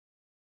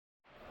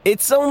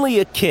It's only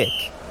a kick,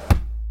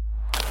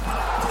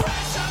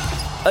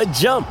 a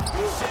jump,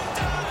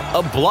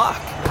 a block.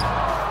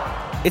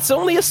 It's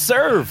only a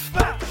serve.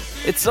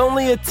 It's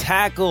only a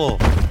tackle,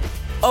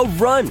 a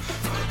run.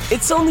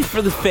 It's only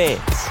for the fans.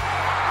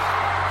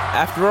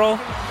 After all,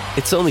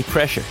 it's only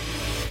pressure.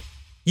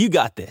 You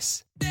got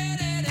this.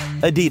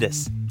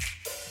 Adidas.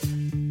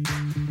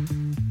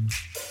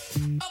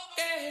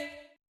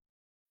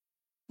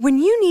 When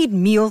you need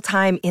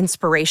mealtime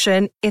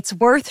inspiration, it's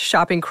worth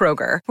shopping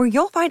Kroger, where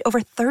you'll find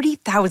over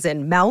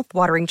 30,000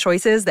 mouth-watering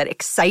choices that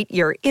excite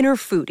your inner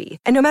foodie.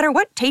 And no matter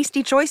what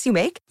tasty choice you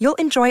make, you'll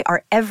enjoy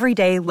our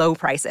everyday low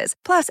prices,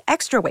 plus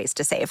extra ways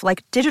to save,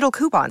 like digital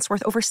coupons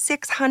worth over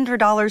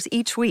 $600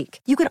 each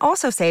week. You can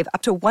also save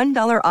up to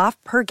 $1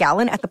 off per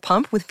gallon at the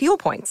pump with fuel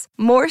points.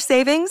 More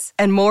savings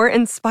and more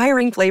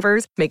inspiring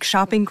flavors make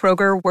shopping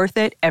Kroger worth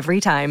it every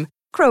time.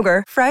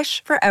 Kroger,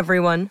 fresh for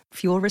everyone.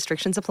 Fuel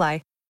restrictions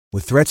apply.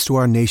 With threats to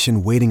our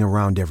nation waiting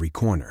around every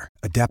corner,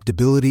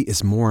 adaptability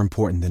is more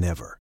important than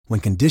ever.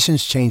 When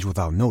conditions change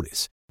without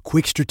notice,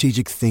 quick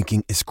strategic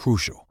thinking is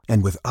crucial.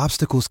 And with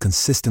obstacles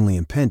consistently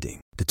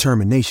impending,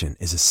 determination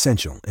is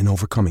essential in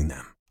overcoming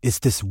them. It's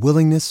this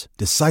willingness,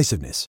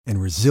 decisiveness,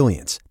 and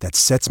resilience that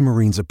sets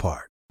Marines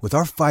apart. With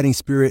our fighting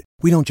spirit,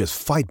 we don't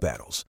just fight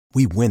battles,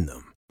 we win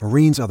them.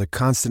 Marines are the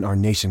constant our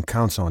nation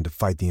counts on to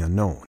fight the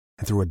unknown.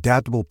 And through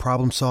adaptable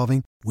problem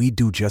solving, we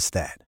do just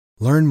that.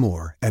 Learn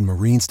more at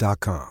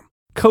marines.com.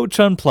 Coach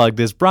Unplugged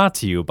is brought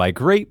to you by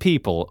great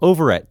people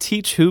over at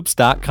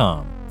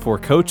teachhoops.com for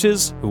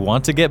coaches who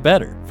want to get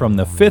better. From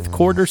the Fifth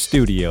Quarter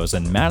Studios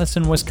in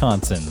Madison,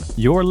 Wisconsin,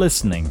 you're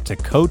listening to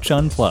Coach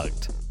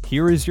Unplugged.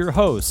 Here is your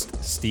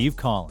host, Steve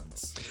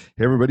Collins.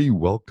 Hey, everybody.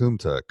 Welcome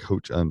to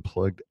Coach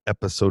Unplugged,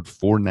 episode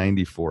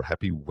 494.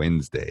 Happy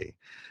Wednesday.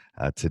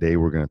 Today,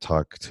 we're going to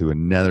talk to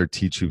another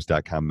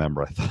teachhoops.com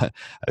member.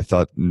 I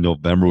thought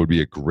November would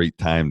be a great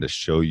time to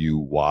show you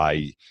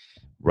why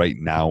right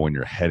now, when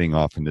you're heading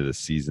off into the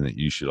season, that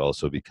you should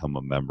also become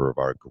a member of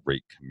our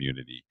great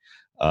community.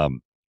 We're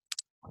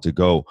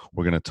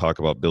going to talk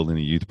about building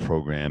a youth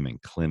program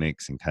and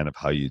clinics and kind of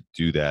how you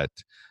do that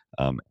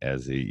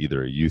as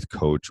either a youth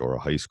coach or a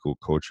high school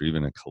coach or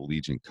even a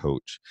collegiate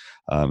coach.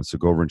 So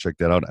go over and check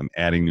that out. I'm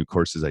adding new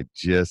courses. I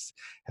just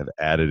have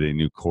added a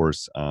new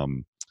course,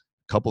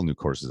 couple new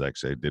courses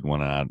actually. I did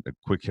one on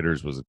quick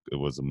hitters it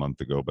was a month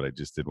ago, but I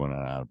just did one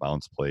on out of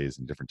bounds plays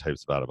and different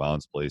types of out of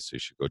bounds plays. So you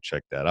should go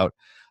check that out.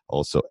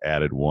 Also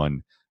added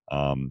one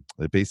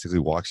that basically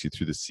walks you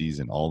through the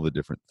season, all the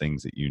different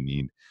things that you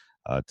need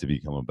to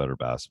become a better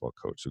basketball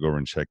coach. So go over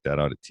and check that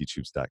out at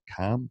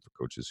teachhoops.com for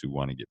coaches who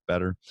want to get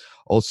better.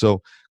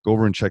 Also go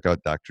over and check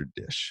out Dr.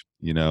 Dish.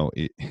 You know,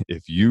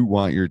 if you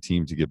want your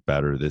team to get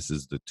better, this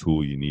is the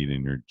tool you need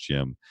in your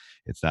gym.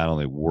 It's not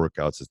only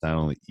workouts, it's not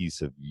only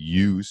ease of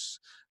use,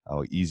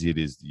 how easy it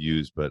is to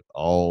use, but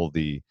all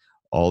the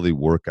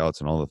workouts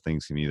and all the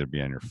things can either be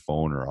on your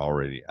phone or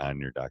already on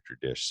your Dr.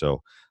 Dish.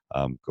 So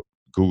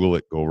Google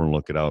it, go over and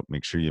look it out.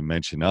 Make sure you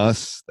mention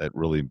us. That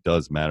really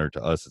does matter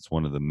to us. It's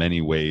one of the many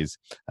ways,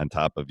 on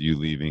top of you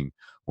leaving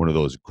one of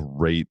those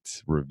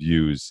great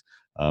reviews,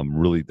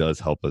 really does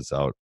help us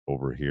out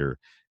over here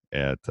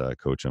at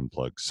Coach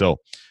Unplugged. So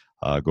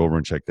go over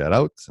and check that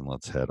out, and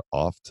let's head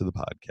off to the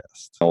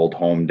podcast. Old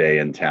home day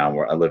in town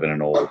where I live in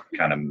an old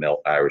kind of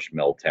Irish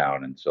mill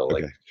town. And so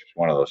like, it's just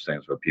one of those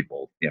things where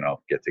people,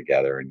 get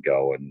together and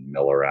go and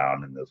mill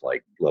around, and there's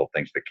like little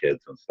things for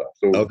kids and stuff.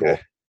 So okay. Cool.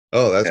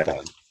 Oh, that's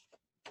fun.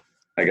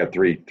 I got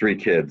three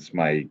kids.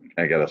 I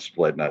got a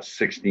split now,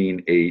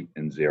 16, 8,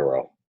 and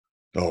 0.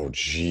 Oh,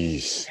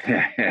 geez.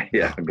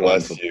 Yeah.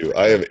 Bless you.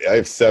 I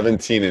have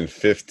 17 and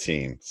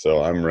 15,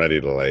 so I'm ready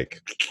to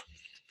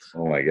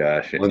Oh my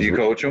gosh. Do you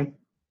coach them?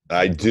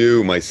 I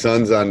do. My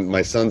son's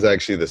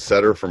actually the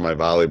setter for my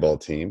volleyball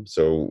team.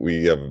 So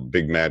we have a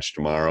big match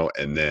tomorrow,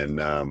 and then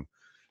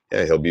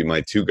he'll be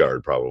my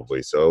 2-guard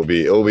probably. So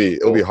it'll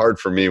be hard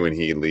for me when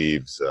he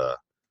leaves.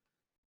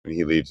 When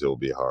he leaves, it'll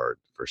be hard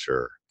for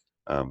sure.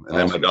 And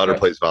then my daughter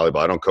plays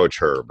volleyball. I don't coach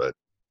her, but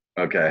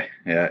okay.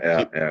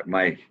 Yeah.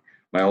 My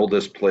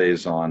oldest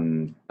plays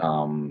on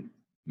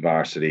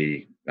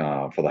varsity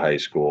for the high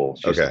school.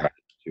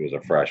 She was a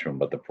freshman,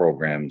 but the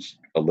program's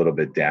a little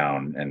bit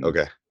down. And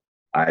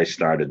I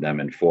started them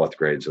in 4th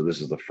grade. So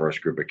this is the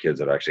first group of kids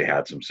that actually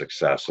had some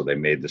success. So they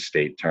made the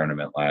state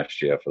tournament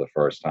last year for the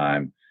first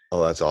time.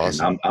 Oh, that's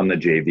awesome. I'm the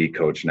JV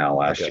coach now.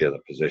 Last year, the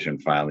position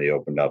finally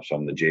opened up. So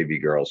I'm the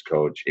JV girls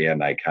coach,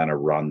 and I kind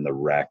of run the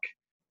rec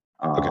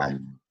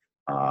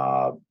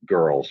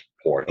girls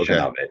portion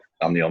of it.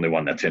 I'm the only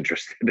one that's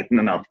interested in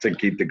enough to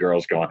keep the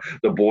girls going.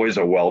 The boys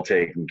are well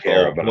taken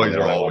care of. But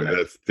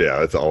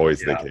that's always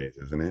the case,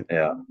 isn't it?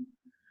 Yeah.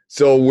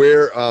 So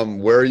where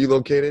are you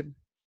located?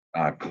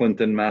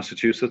 Clinton,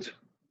 Massachusetts.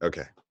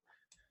 Okay.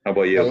 How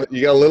about you?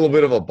 You got a little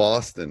bit of a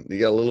Boston. You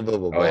got a little bit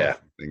of a Boston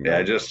thing.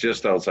 Yeah,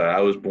 just outside.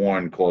 I was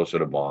born closer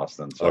to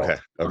Boston, so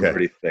I'm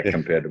pretty thick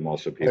compared to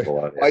most of the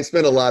people out here. I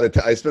spent a lot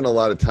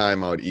of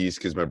time out east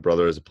because my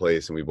brother has a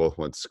place, and we both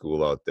went to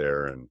school out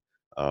there. And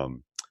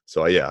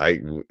So yeah, I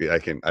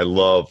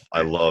love,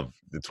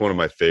 it's one of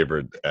my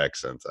favorite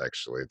accents,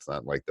 actually. It's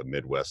not like the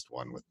Midwest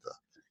one with the.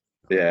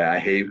 Yeah, I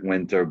hate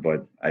winter,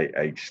 but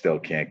I still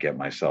can't get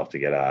myself to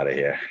get out of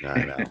here.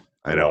 I know.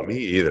 I know. Me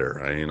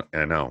either.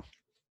 I know.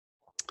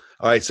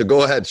 All right, so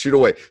go ahead, shoot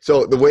away.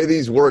 So the way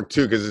these work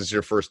too, because it's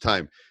your first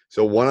time.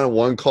 So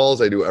one-on-one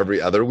calls I do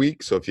every other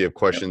week. So if you have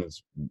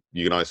questions,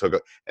 you can always hook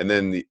up. And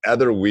then the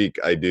other week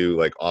I do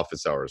like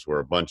office hours where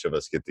a bunch of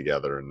us get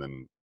together and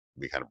then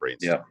we kind of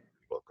brainstorm.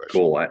 Yeah.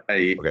 Cool.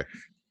 Okay.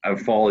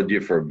 I've followed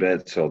you for a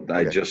bit, so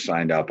I just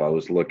signed up. I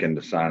was looking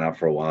to sign up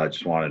for a while. I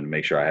just wanted to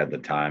make sure I had the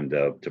time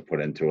to put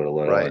into it a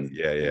little. Right. And,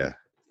 yeah.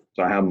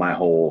 So I have my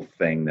whole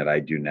thing that I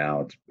do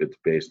now. It's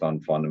based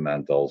on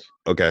fundamentals.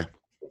 Okay.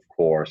 Of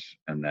course.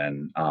 And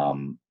then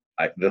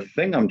the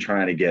thing I'm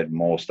trying to get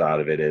most out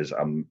of it is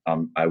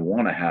I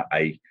want to have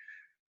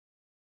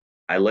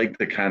I like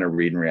the kind of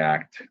read and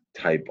react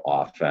type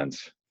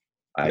offense.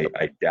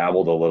 I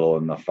dabbled a little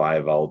in the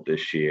 5-out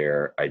this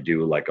year. I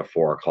do like a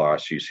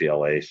 4-class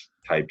UCLA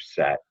type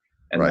set.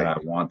 And then I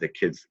want the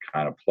kids to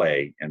kind of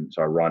play. And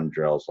so I run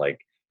drills like,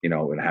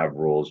 and have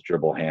rules,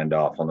 dribble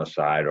handoff on the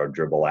side or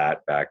dribble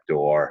at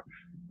backdoor,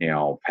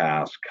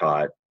 pass,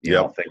 cut,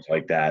 things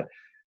like that.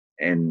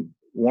 And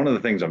one of the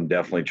things I'm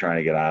definitely trying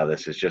to get out of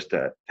this is just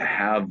to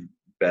have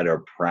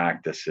better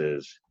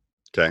practices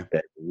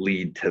that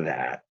lead to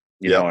that.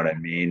 You know what I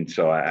mean?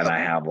 So, and I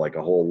have like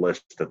a whole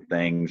list of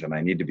things, and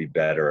I need to be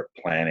better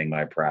at planning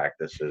my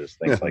practices,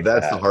 things like that.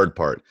 That's the hard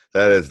part.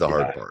 That is the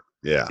hard part.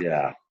 Yeah.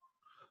 Yeah.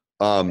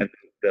 And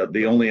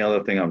the only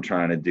other thing I'm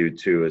trying to do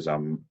too is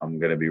I'm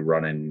going to be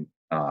running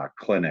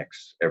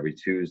clinics every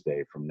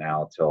Tuesday from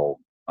now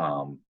till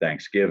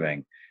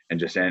Thanksgiving, and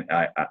just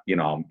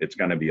it's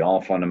going to be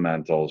all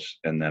fundamentals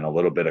and then a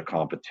little bit of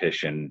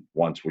competition.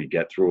 Once we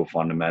get through a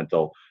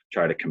fundamental,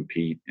 try to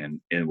compete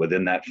and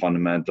within that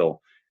fundamental.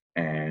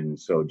 And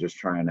so just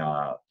trying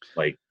to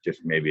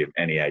just maybe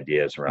any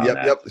ideas around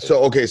that. Yep.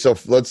 So, okay. So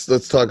let's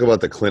talk about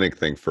the clinic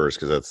thing first,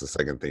 because that's the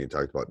second thing you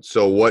talked about.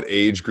 So what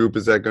age group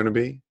is that going to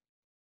be?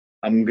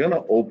 I'm going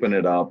to open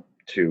it up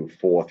to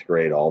 4th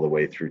grade all the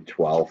way through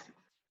 12th.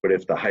 But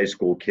if the high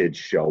school kids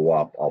show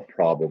up, I'll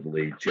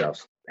probably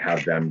just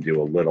have them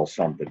do a little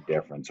something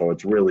different. So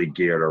it's really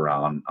geared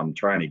around, I'm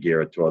trying to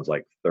gear it towards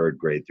like 3rd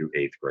grade through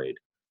 8th grade.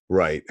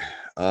 Right.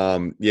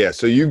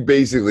 So you've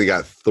basically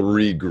got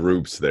 3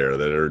 groups there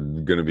that are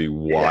going to be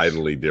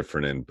widely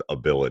different in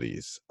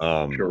abilities.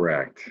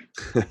 Correct.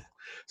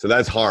 So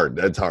that's hard.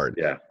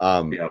 Yeah.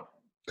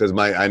 Because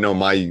I know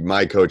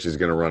my coach is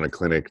going to run a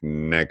clinic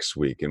next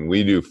week, and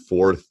we do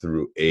 4th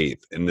through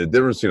 8th, and the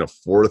difference between a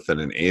 4th and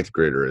an 8th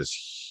grader is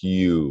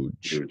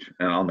huge.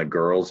 And on the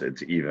girls,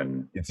 it's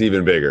even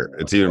bigger.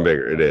 It's even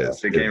bigger. It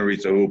is. They can't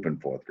reach a hoop in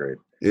 4th grade.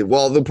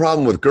 Well, the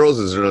problem with girls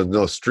is there's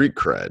no street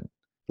cred.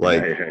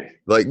 Like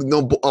no,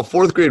 a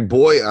 4th grade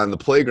boy on the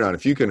playground,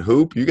 if you can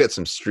hoop, you get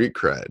some street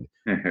cred.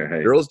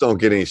 Girls don't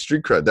get any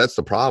street cred. That's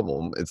the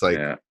problem. It's like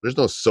there's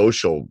no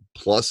social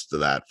plus to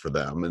that for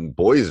them, and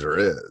boys there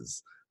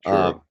is.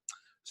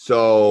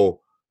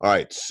 So all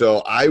right,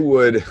 so I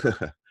would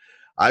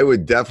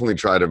definitely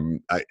try to.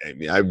 I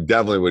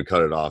definitely would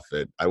cut it off.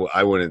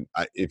 I wouldn't.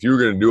 If you were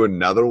going to do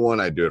another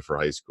one, I'd do it for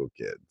high school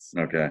kids.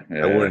 Okay.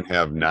 I wouldn't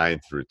have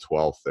 9th through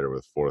 12th there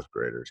with 4th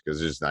graders, because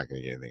they're just not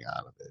going to get anything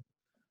out of it.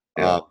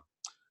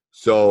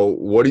 So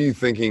what are you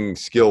thinking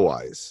skill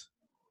wise?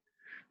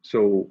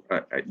 So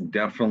I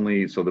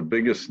definitely, so the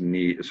biggest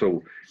need,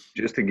 so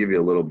just to give you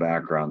a little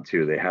background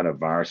too, they had a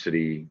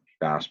varsity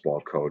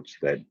basketball coach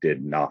that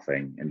did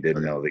nothing and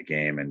didn't know the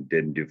game and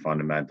didn't do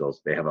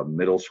fundamentals. They have a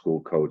middle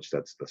school coach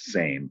that's the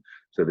same.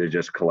 So they're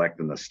just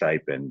collecting the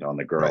stipend on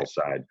the girls'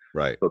 side.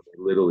 Right. So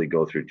they literally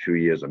go through 2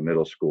 years of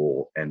middle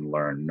school and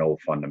learn no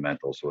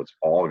fundamentals. So it's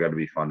all got to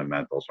be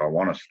fundamentals. So I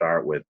want to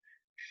start with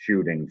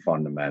shooting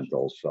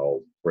fundamentals,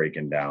 so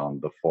breaking down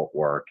the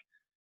footwork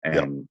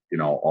and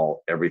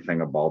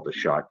everything about the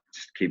shot,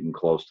 just keep them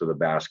close to the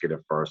basket at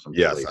first.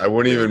 I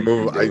wouldn't even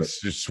move. I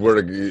just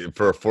swear to,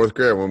 for a 4th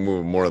grade, I wouldn't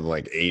move more than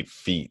like 8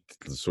 feet.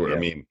 So I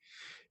mean,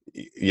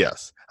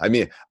 yes. I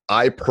mean,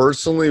 I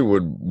personally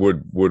would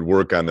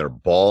work on their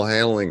ball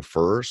handling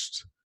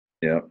first.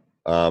 Yeah.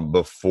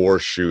 Before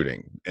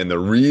shooting, and the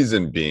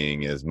reason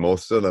being is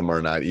most of them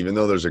are not. Even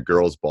though there's a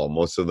girls' ball,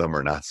 most of them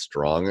are not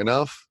strong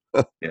enough.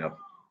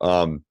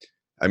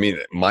 I mean,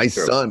 my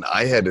son,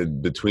 I had to,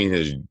 between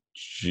his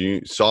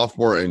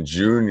sophomore and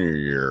junior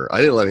year, I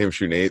didn't let him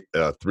shoot an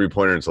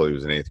 3-pointer until he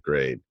was in 8th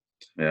grade.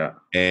 Yeah.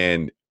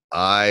 And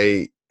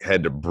I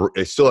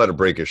still had to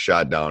break his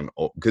shot down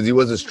because he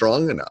wasn't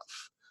strong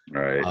enough.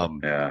 Right.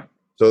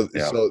 So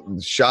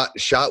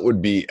shot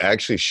would be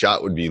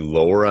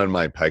lower on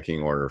my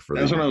pecking order for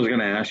that's what I was going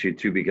to ask you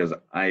too, because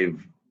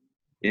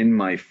in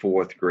my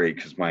 4th grade,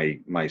 because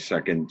my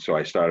second, so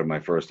I started my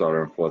first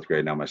daughter in 4th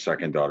grade. Now my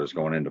second daughter's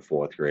going into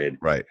 4th grade.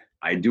 Right.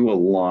 I do a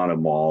lot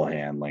of ball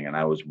handling, and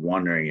I was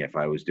wondering if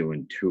I was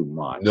doing too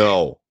much.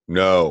 No.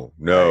 I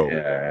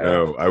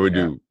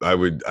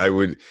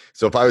would.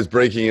 So if I was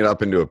breaking it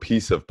up into a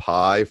piece of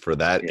pie for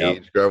that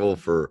age level,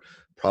 for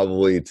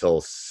probably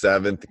till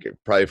seventh,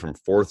 probably from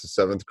 4th to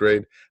 7th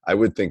grade. I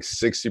would think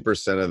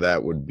 60% of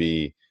that would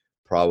be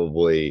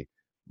probably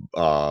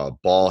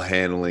ball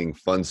handling,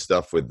 fun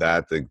stuff with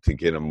that to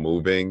get them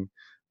moving.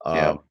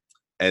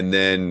 And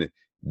then,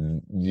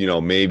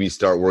 maybe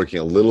start working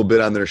a little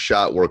bit on their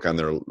shot, work on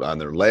their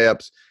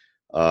layups,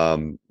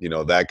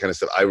 that kind of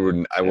stuff. I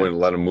wouldn't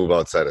let them move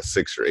outside of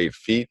 6 or 8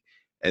 feet.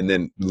 And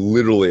then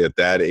literally at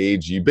that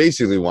age, you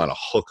basically want to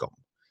hook them.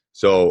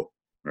 So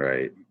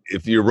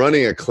if you're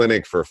running a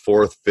clinic for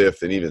 4th,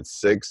 5th, and even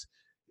 6th,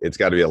 it's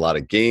got to be a lot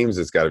of games.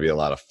 It's got to be a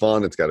lot of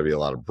fun. It's got to be a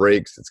lot of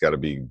breaks. It's got to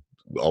be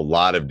a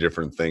lot of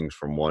different things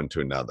from one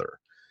to another.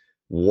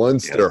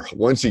 Once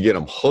you get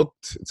them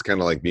hooked, it's kind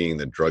of like being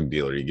the drug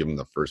dealer. You give them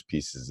the first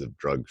pieces of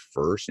drugs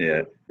first.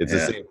 It's the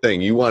same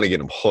thing. You want to get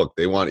them hooked.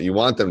 You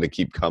want them to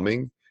keep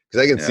coming,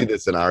 because I can see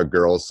this in our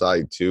girls'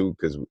 side too,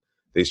 because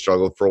they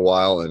struggled for a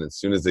while, and as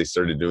soon as they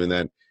started doing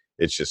that,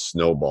 it's just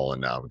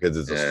snowballing now because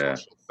it's a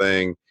social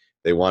thing.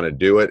 They want to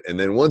do it, and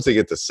then once they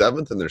get to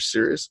 7th and they're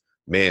serious,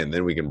 man,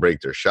 then we can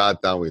break their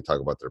shot down. We can talk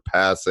about their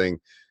passing.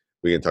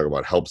 We can talk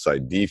about help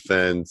side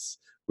defense.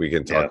 We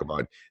can talk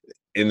about,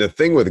 and the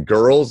thing with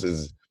girls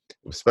is,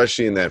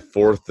 especially in that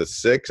 4th to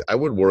 6th, I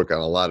would work on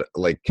a lot of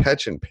like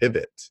catch and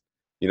pivot.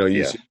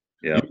 You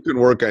can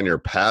work on your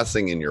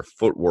passing and your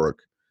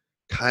footwork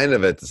kind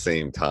of at the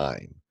same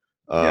time.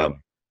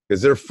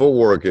 Because their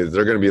footwork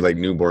they're going to be like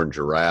newborn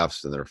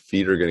giraffes, and their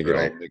feet are going to get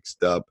all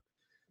mixed up.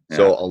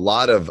 So a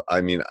lot of,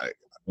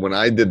 when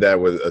I did that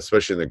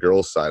especially in the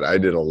girls' side, I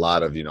did a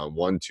lot of,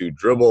 1-2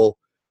 dribble,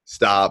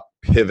 stop,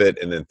 pivot,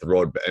 and then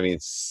throw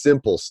it.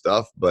 Simple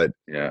stuff, but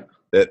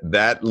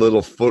that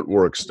little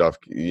footwork stuff,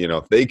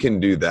 if they can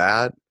do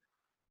that,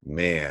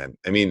 man.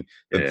 The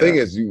thing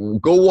is,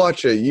 go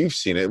watch you've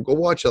seen it. Go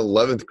watch an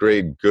 11th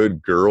grade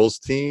good girls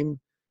team.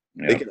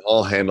 They can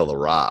all handle the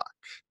rock.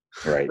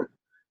 Right.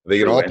 They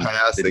can all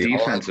pass. The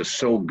defense is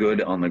so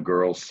good on the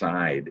girls'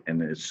 side,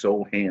 and it's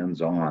so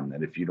hands-on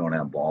that if you don't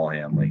have ball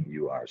handling,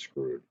 you are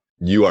screwed.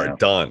 You are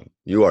done.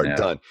 You are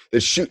done.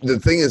 The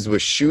thing is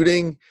with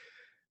shooting,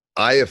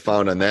 I have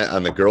found on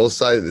the girls'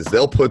 side is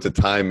they'll put the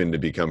time in to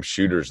become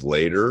shooters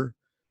later,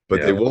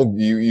 but they won't.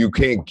 You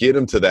can't get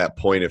them to that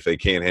point if they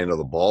can't handle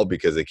the ball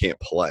because they can't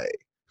play.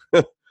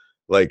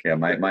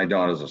 My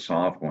daughter's a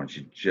sophomore, and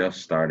she's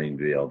just starting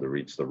to be able to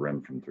reach the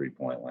rim from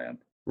 3-point land.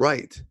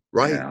 Right.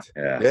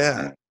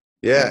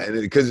 Yeah, and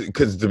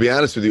because to be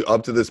honest with you,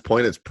 up to this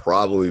point, it's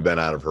probably been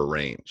out of her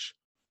range.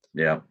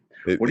 Yeah.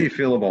 What do you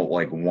feel about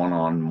like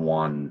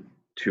 1-on-1,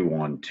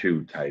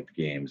 2-on-2 type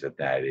games at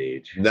that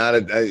age?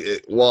 At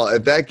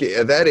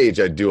that age,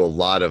 I do a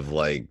lot of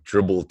like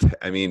dribble.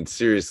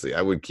 Seriously,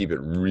 I would keep it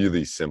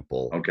really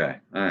simple. Okay.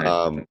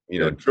 All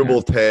right.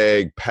 Dribble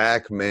tag,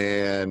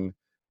 Pac-Man.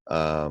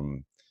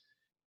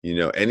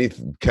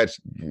 Anything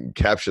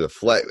capture the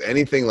flag,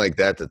 anything like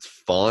that that's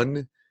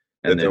fun.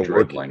 And they're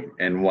dribbling,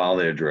 and while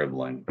they're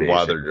dribbling,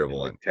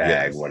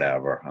 tag,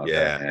 whatever. Okay,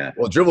 yeah.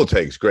 Well, dribble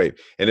tag's great,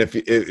 and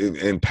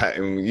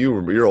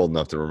you're old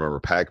enough to remember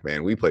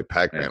Pac-Man. We play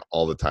Pac-Man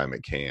all the time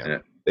at camp. Yeah.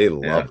 They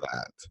love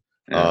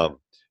that.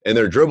 And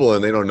they're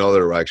dribbling. They don't know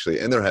they're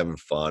actually, and they're having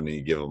fun. And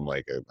you give them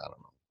like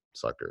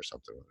sucker or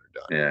something when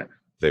they're done. Yeah,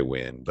 they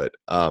win. But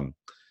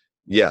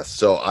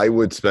so I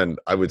would spend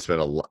a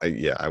lot.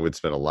 I would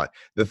spend a lot.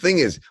 The thing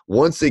is,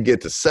 once they get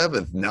to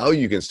 7th, now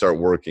you can start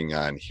working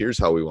on here's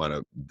how we want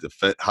to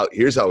defend.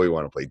 Here's how we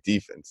want to play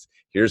defense.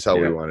 Here's how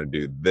we want to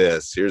do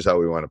this. Here's how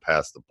we want to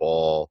pass the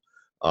ball.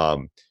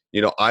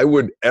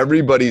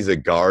 Everybody's a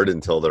guard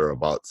until they're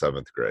about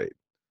 7th grade.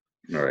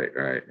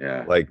 Right.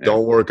 Yeah.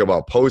 Don't work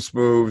about post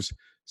moves.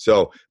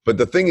 So, but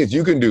the thing is,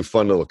 you can do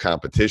fun little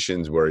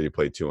competitions where you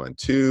play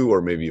 2-on-2, or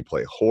maybe you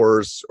play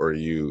horse, or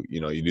you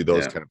do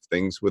those kind of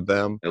things with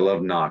them. I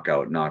love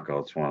knockout.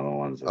 Knockout's one of the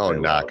ones.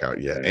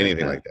 Knockout.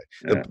 Anything like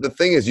that. The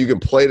thing is, you can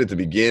play it at the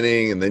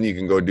beginning, and then you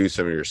can go do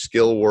some of your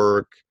skill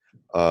work.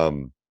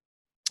 I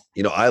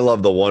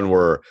love the one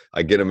where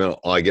I get them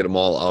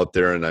all out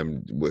there, and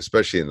I'm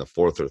especially in the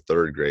 4th or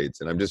 3rd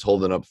grades, and I'm just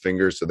holding up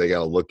fingers so they got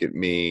to look at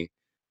me.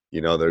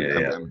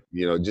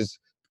 I'm just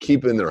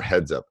keeping their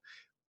heads up.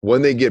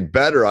 When they get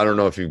better, I don't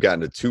know if you've gotten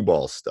to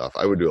 2-ball stuff.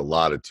 I would do a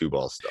lot of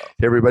 2-ball stuff.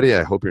 Hey, everybody,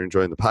 I hope you're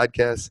enjoying the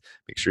podcast.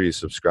 Make sure you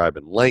subscribe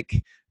and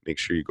like. Make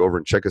sure you go over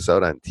and check us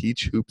out on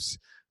Teach Hoops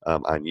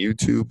on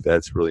YouTube.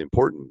 That's really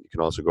important. You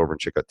can also go over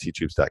and check out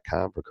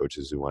teachhoops.com for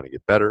coaches who want to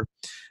get better.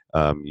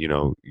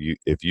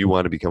 If you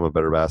want to become a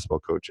better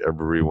basketball coach,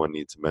 everyone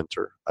needs a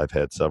mentor. I've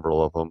had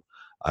several of them.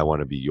 I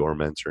want to be your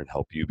mentor and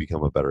help you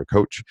become a better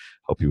coach,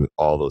 help you with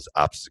all those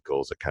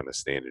obstacles that kind of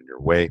stand in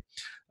your way.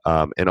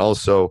 And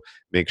also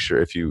make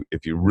sure if you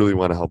really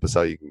want to help us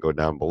out, you can go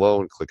down below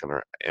and click on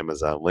our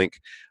Amazon link.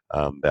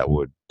 That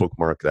would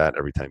bookmark that.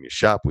 Every time you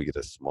shop, we get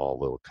a small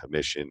little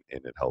commission,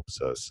 and it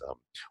helps us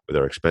with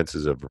our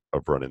expenses of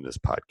running this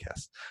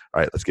podcast.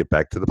 All right, let's get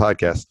back to the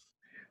podcast.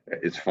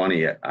 It's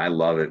funny. I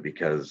love it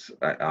because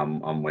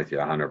I'm with you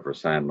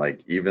 100%.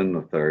 Like even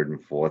the 3rd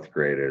and 4th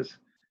graders,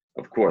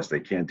 of course, they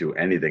can't do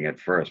anything at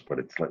first, but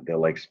it's like they're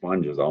like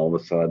sponges. All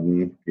of a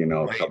sudden,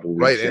 a couple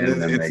Right, weeks and in,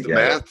 then it's they the get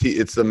math.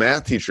 It's the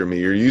math teacher in me.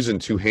 You're using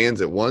two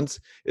hands at once.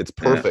 It's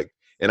perfect,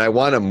 and I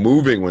want them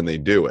moving when they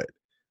do it.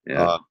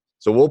 Yeah.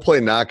 So we'll play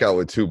knockout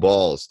with two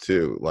balls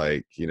too.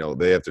 Like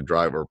they have to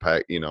drive or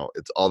pack.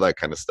 It's all that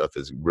kind of stuff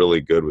is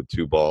really good with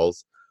two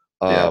balls.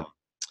 But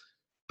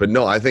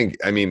no, I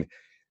mean,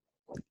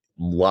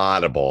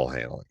 lot of ball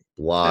handling.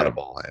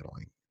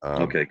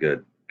 Okay,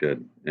 good.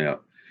 Yeah.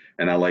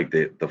 And I like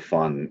the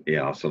fun,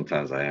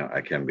 sometimes I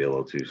can be a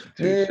little too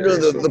serious.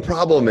 The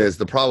problem is,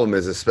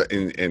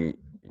 and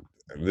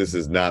this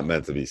is not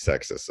meant to be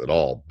sexist at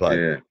all, but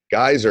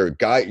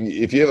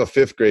if you have a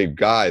fifth grade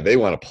guy, they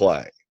want to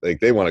play. Like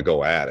they want to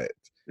go at it.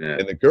 Yeah.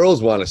 And the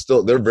girls want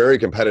to they're very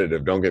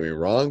competitive, don't get me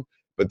wrong,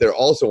 but they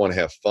also want to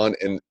have fun.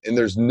 And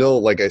there's no,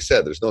 like I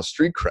said, there's no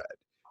street cred.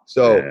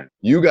 So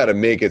you got to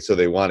make it so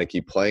they want to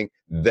keep playing.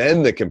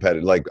 Then the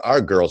competitive, like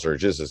our girls are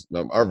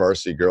our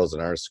varsity girls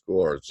in our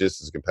school are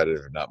just as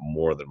competitive, if not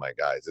more than my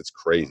guys. It's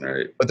crazy.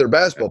 Right. But they're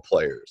basketball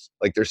players.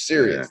 Like they're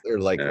serious. They're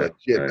like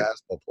legit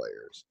basketball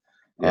players.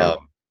 Yeah.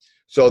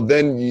 So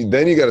then you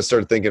got to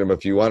start thinking of,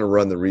 if you want to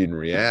run the read and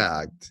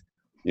react,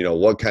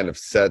 what kind of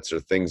sets or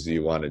things do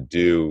you want to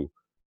do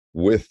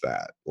with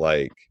that?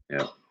 Like,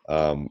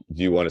 do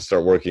you want to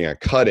start working on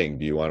cutting?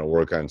 Do you want to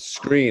work on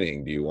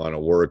screening? Do you want to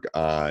work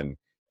on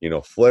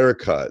flare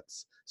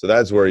cuts? So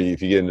that's where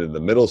if you get into the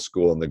middle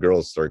school and the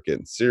girls start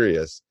getting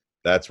serious,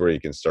 that's where you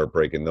can start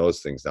breaking those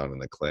things down in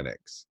the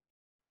clinics.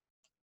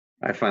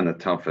 I find the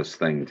toughest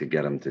thing to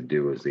get them to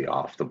do is the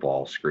off the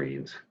ball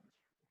screens.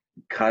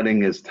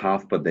 Cutting is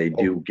tough, but they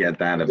do get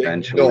that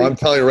eventually. No, I'm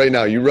telling you right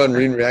now, you run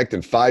read and react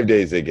in 5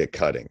 days, they get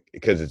cutting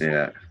because it's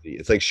easy.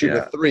 It's like shooting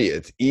a three.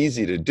 It's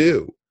easy to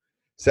do.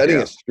 Setting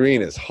a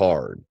screen is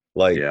hard.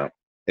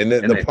 And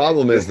then the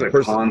problem is the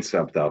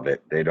concept of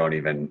it, they don't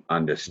even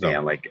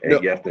understand.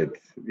 You have to,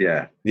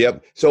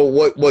 Yep. So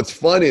what's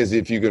fun is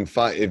if you can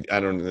find,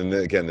 and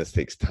again, this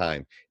takes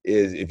time,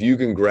 is if you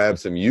can grab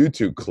some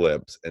YouTube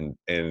clips and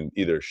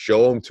either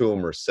show them to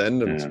them or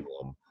send them to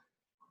them,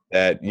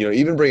 that,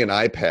 even bring an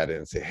iPad in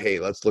and say, hey,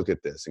 let's look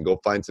at this, and go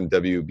find some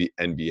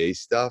WNBA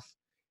stuff.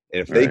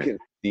 And if they can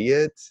see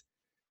it,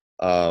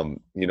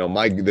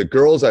 the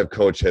girls I've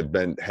coached have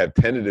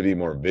tended to be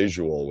more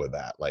visual with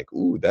that. Like,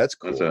 ooh, that's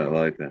cool. I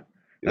like that.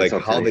 That's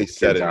like how they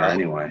set it up.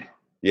 Anyway.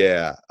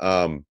 Yeah.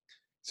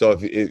 So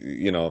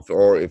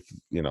if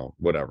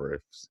whatever,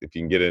 if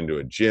you can get into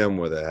a gym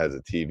where that has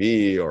a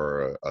TV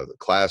or a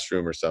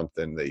classroom or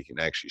something that you can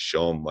actually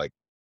show them like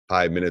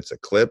 5 minutes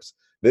of clips.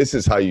 This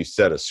is how you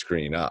set a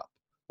screen up.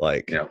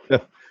 Like,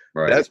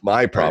 that's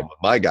my problem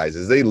with my guys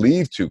is they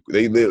leave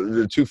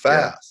they're too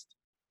fast.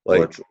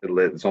 Like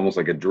it's almost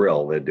like a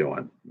drill they're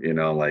doing,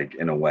 like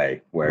in a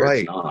way where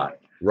it's not.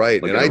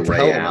 Right. And I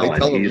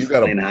tell them you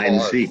got to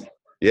pause.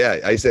 Yeah,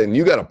 I said, and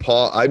you got to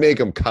pause. I make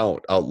them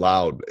count out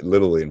loud,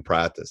 literally in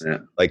practice. Yeah.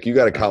 Like you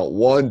got to count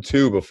 1,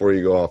 2 before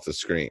you go off the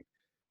screen,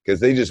 because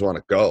they just want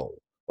to go.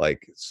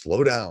 Like,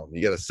 slow down.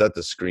 You got to set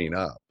the screen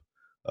up.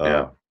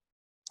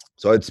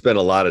 So I'd spend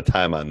a lot of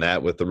time on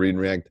that with the read and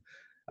react.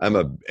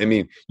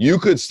 You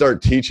could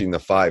start teaching the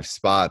 5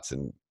 spots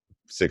in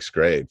 6th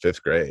grade,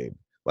 5th grade.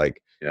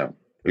 Like,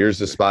 here's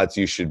the spots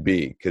you should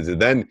be, because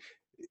then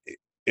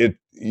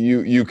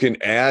you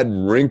can add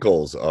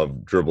wrinkles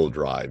of dribble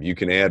drive. You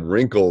can add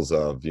wrinkles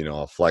of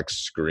a flex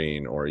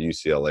screen or a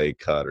UCLA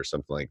cut or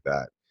something like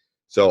that.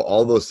 So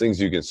all those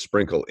things you can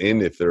sprinkle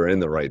in if they're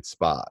in the right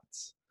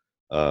spots.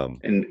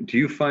 And do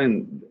you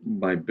find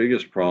my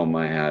biggest problem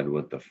I had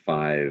with the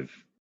 5-0,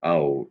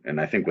 and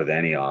I think with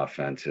any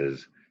offense,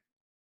 is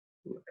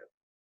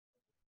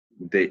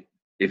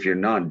if you're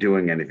not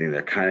doing anything,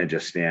 they're kind of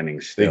just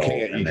standing still.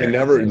 You can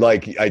never,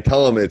 like I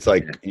tell them, it's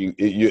like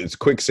it's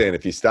quicksand.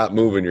 If you stop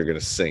moving, you're going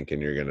to sink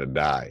and you're going to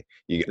die.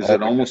 Is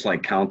it almost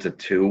like count to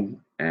 2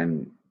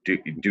 and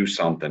do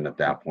something at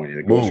that point?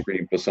 Either go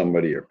screen for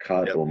somebody or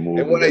cut or move.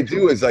 And what I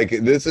do is like,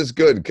 this is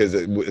good because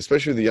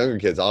especially with the younger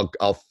kids,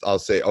 I'll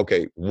say,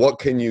 okay, what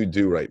can you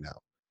do right now?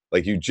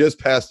 Like, you just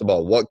passed the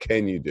ball. What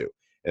can you do?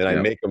 And I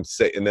make them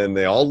say, and then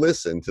they all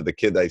listen to the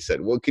kid. I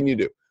said, what can you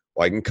do?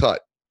 Well, I can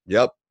cut.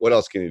 Yep. What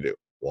else can you do?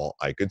 Well,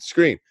 I could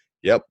screen.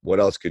 Yep. What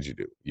else could you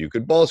do? You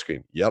could ball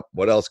screen. Yep.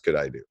 What else could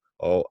I do?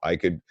 Oh, I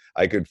could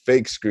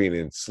fake screen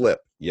and slip.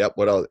 Yep.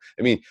 What else?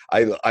 I mean,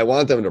 I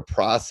want them to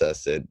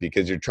process it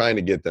because you're trying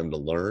to get them to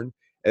learn.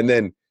 And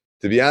then,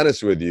 to be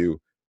honest with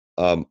you,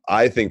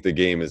 I think the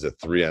game is a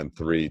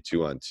 3-on-3,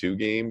 2-on-2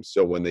 game.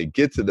 So when they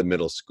get to the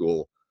middle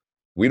school,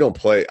 we don't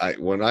play.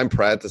 When I'm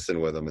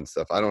practicing with them and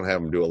stuff, I don't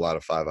have them do a lot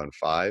of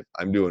 5-on-5.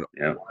 I'm doing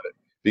a lot of,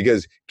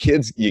 because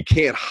kids, you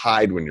can't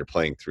hide when you're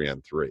playing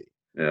 3-on-3.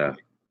 Yeah.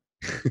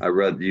 I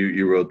read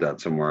you wrote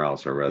that somewhere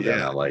else. I read that.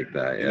 And I like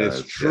that. Yeah,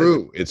 it's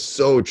true. Good. It's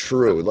so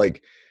true.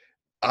 Like,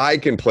 I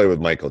can play with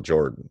Michael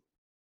Jordan.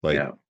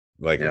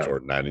 Michael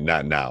Jordan,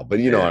 not now, but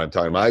you know what I'm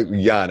talking about.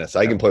 Giannis.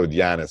 I can play with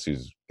Giannis,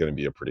 who's going to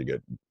be a pretty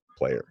good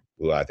player,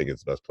 who I think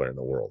is the best player in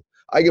the world.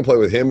 I can play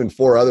with him and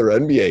 4 other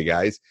NBA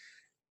guys.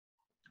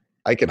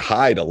 I can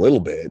hide a little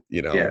bit,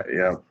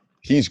 Yeah.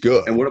 He's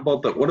good. And what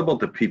about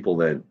the people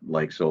that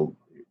like, so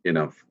in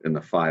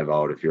the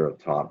 5-out, if you're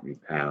up top, you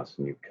pass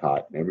and you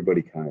cut, and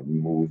everybody kind of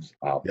moves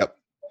up. Yep.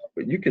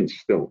 But you can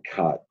still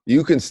cut.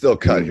 You can still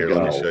cut here.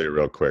 Let me go. show you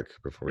real quick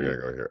before we gotta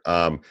go here.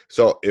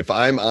 So if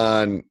I'm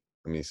on,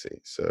 let me see.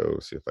 So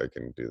see if I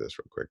can do this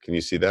real quick. Can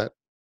you see that?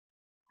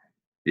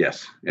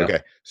 Yes. Yep. Okay.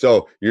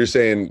 So you're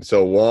saying,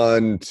 so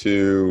 1,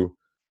 2,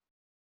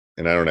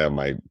 and I don't have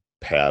my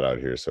pad out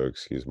here, so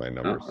excuse my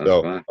numbers. Oh,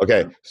 so fine.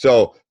 okay.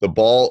 So the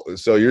ball,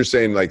 so you're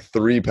saying like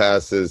 3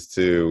 passes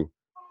to,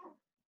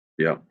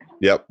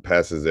 Yep.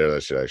 passes there.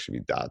 That should actually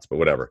be dots, but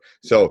whatever.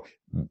 So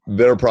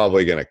they're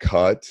probably going to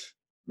cut.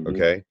 Mhm.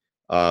 Okay.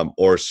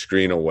 Or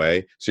screen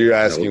away. So you're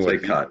asking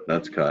what cut.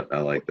 That's cut. I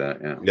like that.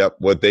 Yeah. Yep.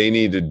 What they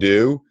need to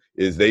do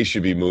is they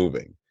should be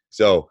moving.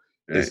 So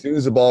as soon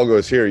as the ball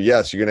goes here,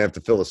 yes, you're going to have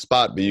to fill the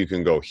spot, but you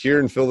can go here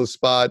and fill the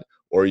spot,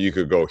 or you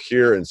could go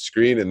here and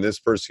screen, and this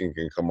person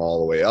can come all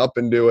the way up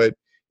and do it.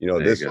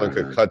 This one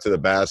could cut to the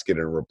basket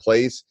and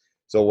replace.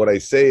 So what I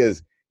say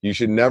is you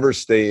should never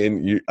stay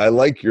in. I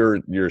like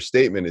your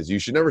statement is you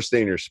should never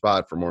stay in your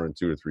spot for more than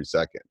 2 or 3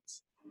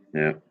 seconds.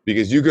 Yeah.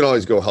 Because you can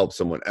always go help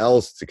someone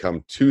else to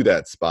come to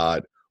that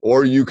spot,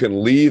 or you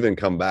can leave and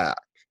come back.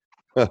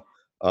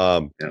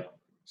 Yeah.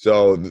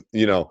 So,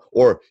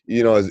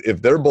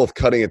 if they're both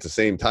cutting at the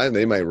same time,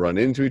 they might run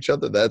into each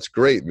other. That's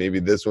great. Maybe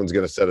this one's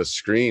going to set a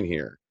screen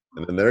here,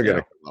 and then they're going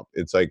to come up.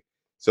 It's like,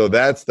 so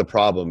that's the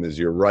problem is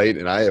you're right.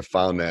 And I have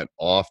found that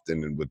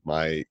often with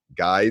my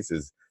guys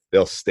is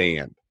they'll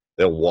stand,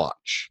 they'll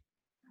watch.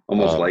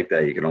 Almost like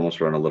that. You can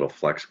almost run a little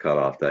flex cut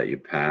off that you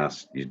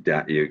pass,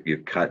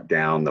 you cut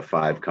down, the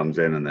 5 comes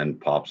in and then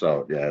pops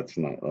out. Yeah, it's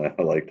not,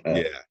 I like that.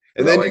 Yeah.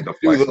 And then you can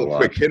do little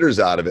quick hitters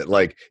out of it.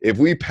 Like if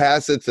we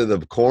pass it to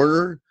the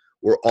corner,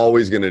 we're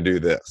always going to do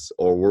this,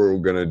 or we're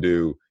going to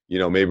do,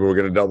 maybe we're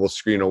going to double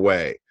screen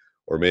away,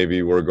 or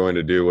maybe we're going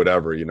to do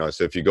whatever,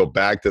 So if you go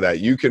back to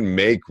that, you can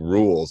make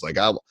rules. Like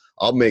I'll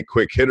make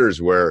quick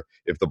hitters where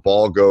if the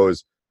ball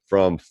goes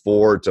from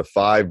 4 to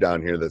 5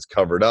 down here that's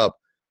covered up,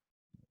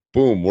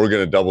 boom, we're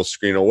going to double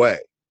screen away.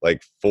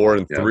 Like 4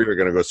 and 3 are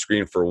going to go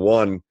screen for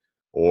 1,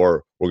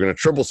 or we're going to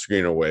triple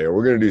screen away, or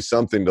we're going to do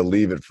something to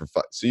leave it for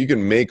 5. So you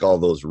can make all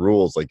those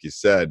rules, like you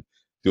said,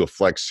 do a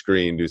flex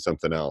screen, do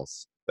something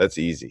else. That's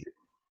easy.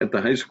 At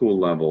the high school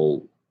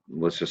level,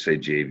 let's just say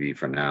JV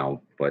for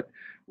now, but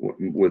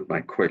with my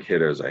quick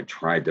hitters, I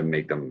tried to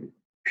make them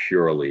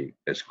purely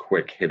as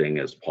quick hitting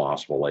as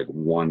possible, like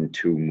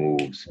 1-2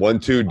 moves.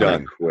 1-2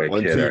 done.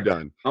 1-2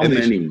 done. How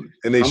many?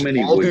 And they should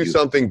all do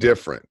something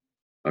different.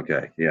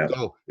 Okay, yeah.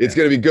 So it's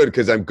going to be good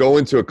because I'm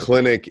going to a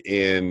clinic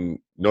in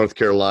North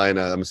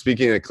Carolina. I'm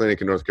speaking at a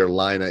clinic in North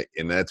Carolina,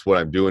 and that's what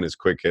I'm doing is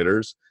quick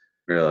hitters.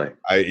 Really?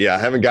 I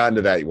haven't gotten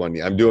to that one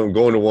yet. I'm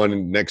going to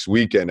one next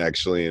weekend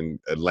actually in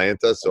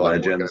Atlanta, so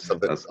I'm working on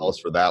something else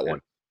for that one.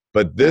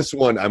 But this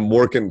one I'm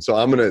working. So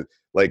I'm gonna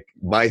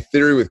my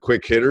theory with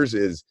quick hitters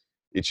is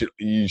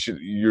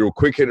your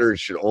quick hitter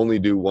should only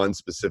do one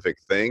specific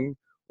thing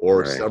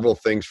or several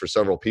things for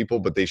several people,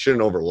 but they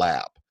shouldn't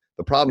overlap.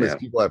 The problem is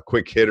people have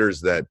quick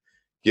hitters that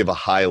give a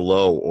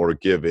high-low or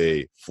give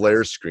a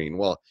flare screen.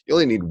 Well, you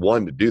only need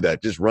one to do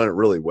that. Just run it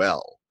really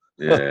well.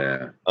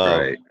 Yeah,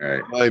 right. You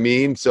know what I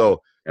mean?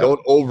 So don't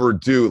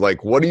overdo.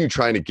 Like, what are you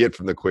trying to get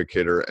from the quick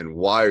hitter, and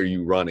why are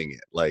you running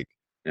it? Like,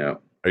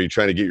 are you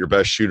trying to get your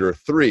best shooter a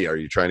 3? Are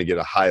you trying to get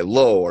a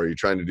high-low? Are you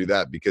trying to do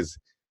that? Because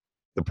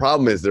the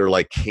problem is they're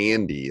like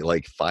candy.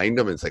 Like, find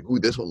them, and it's like, ooh,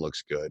 this one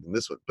looks good, and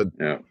this one. But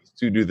these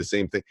two do the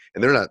same thing,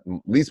 and they're not.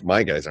 At least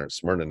my guys aren't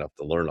smart enough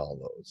to learn all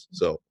those.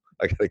 So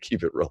I got to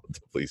keep it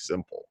relatively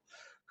simple.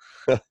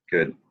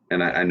 Good.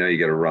 And I know you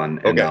got to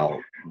run. And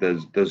now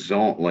the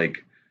zone, like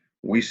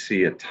we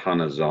see a ton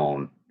of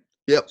zone.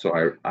 Yep.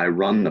 So I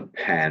run the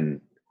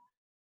pen,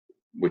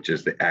 which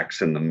is the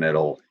X in the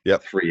middle.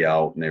 Yep. 3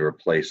 out, and they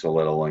replace a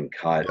little and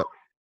cut. Yep.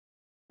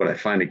 But I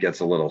find it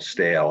gets a little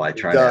stale. I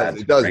try to add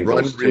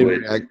sprinkles to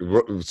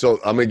it. So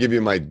I'm going to give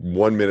you my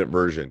 1-minute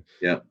version.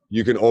 Yeah.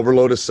 You can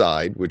overload a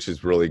side, which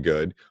is really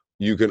good.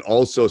 You can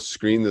also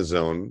screen the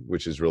zone,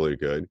 which is really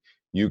good.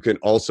 You can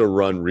also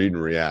run read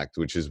and react,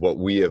 which is what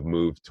we have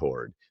moved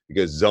toward,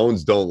 because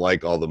zones don't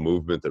like all the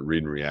movement that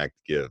read and react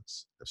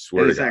gives. I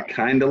swear to God. Is that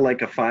kind of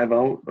like a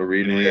 5-out, a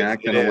read and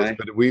react in a way?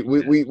 But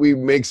we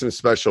make some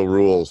special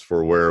rules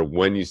for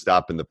when you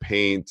stop in the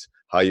paint,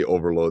 how you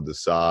overload the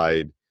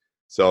side.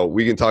 So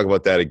we can talk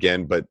about that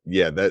again. But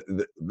yeah, that's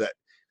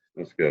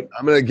good.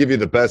 I'm going to give you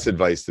the best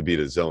advice to beat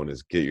a zone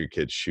is get your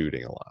kids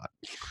shooting a lot.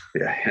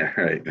 Yeah,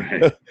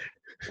 right.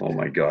 Oh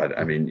my God.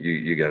 I mean,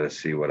 you got to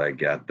see what I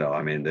get though.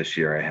 I mean, this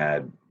year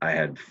I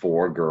had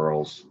 4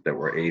 girls that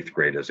were 8th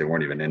graders. They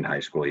weren't even in high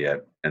school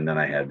yet. And then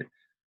I had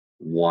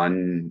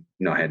one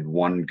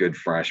good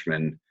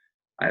freshman.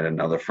 I had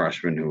another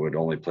freshman who had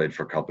only played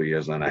for a couple of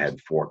years. And then I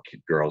had 4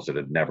 girls that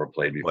had never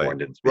played before and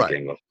didn't speak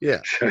English.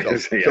 Yeah.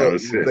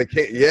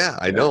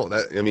 I know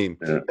that. I mean,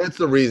 that's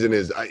the reason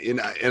is,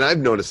 and I've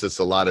noticed this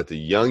a lot at the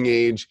young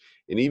age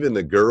and even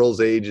the girls'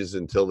 ages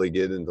until they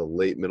get into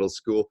late middle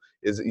school,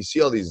 is you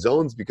see all these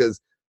zones because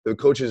the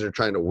coaches are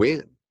trying to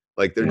win.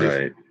 Like they're just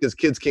Right. because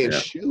kids can't Yeah.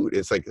 shoot.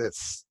 It's like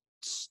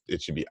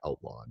it should be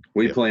outlawed.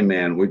 We Yeah. play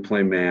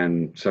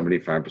man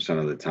 75%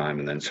 of the time,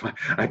 and then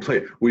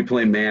we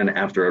play man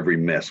after every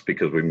miss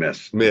because we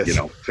miss.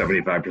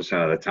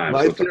 75% of the time.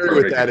 My So it's a theory with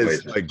perfect that is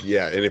equation. like,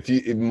 yeah,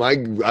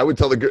 and I would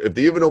tell if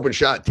they have an open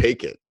shot,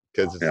 take it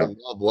because it's Yeah. a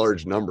law of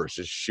large numbers.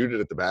 Just shoot it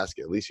at the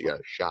basket. At least you got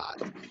a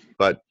shot.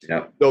 But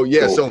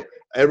Yeah. so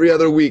every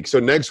other week. So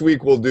next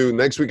week I'm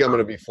going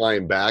to be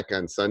flying back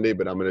on Sunday,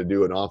 but I'm going to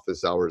do an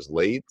office hours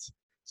late.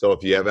 So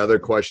if you have other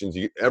questions,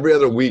 every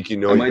other week, I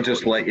might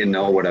just let you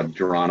know what I've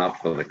drawn up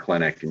for the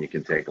clinic, and you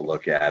can take a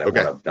look at it.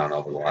 Okay. What I've done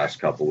over the last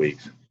couple of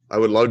weeks. I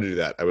would love to do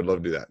that.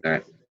 All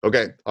right.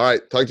 Okay. All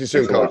right. Talk to you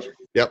soon, Thanks a lot. Coach.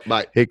 Yep.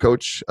 Bye. Hey,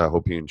 Coach, I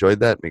hope you enjoyed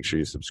that. Make sure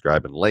you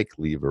subscribe and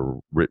leave a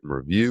written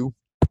review.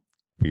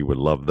 We would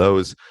love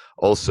those.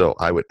 Also,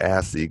 I would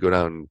ask that you go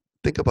down and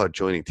think about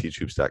joining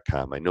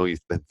teachhoops.com. I know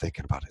you've been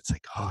thinking about it. It's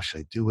like, oh,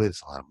 should I do it?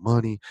 It's a lot of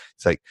money.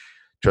 It's like,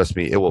 trust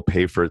me, it will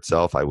pay for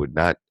itself. I would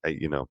not,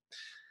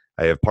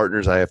 I have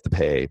partners I have to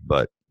pay,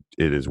 but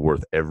it is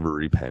worth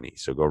every penny.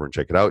 So go over and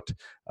check it out.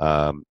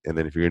 And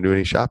then if you're going to do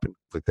any shopping,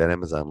 click that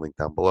Amazon link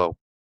down below.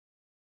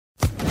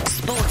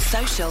 Sports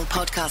Social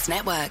Podcast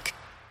Network.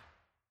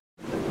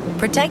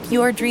 Protect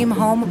your dream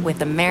home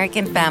with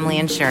American Family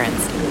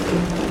Insurance.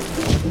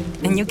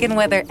 And you can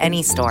weather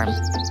any storm.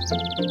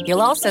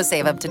 You'll also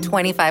save up to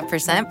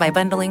 25% by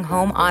bundling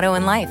home, auto,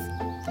 and life.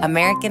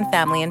 American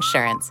Family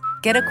Insurance.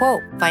 Get a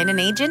quote. Find an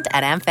agent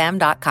at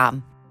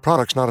amfam.com.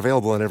 Products not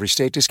available in every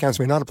state. Discounts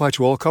may not apply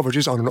to all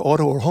coverages on an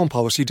auto or home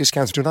policy.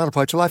 Discounts do not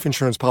apply to life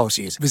insurance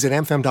policies. Visit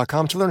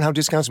amfam.com to learn how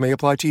discounts may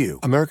apply to you.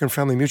 American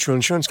Family Mutual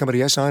Insurance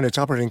Company, SI, and its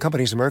operating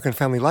companies, American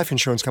Family Life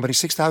Insurance Company,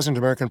 6000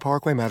 American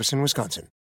Parkway, Madison, Wisconsin.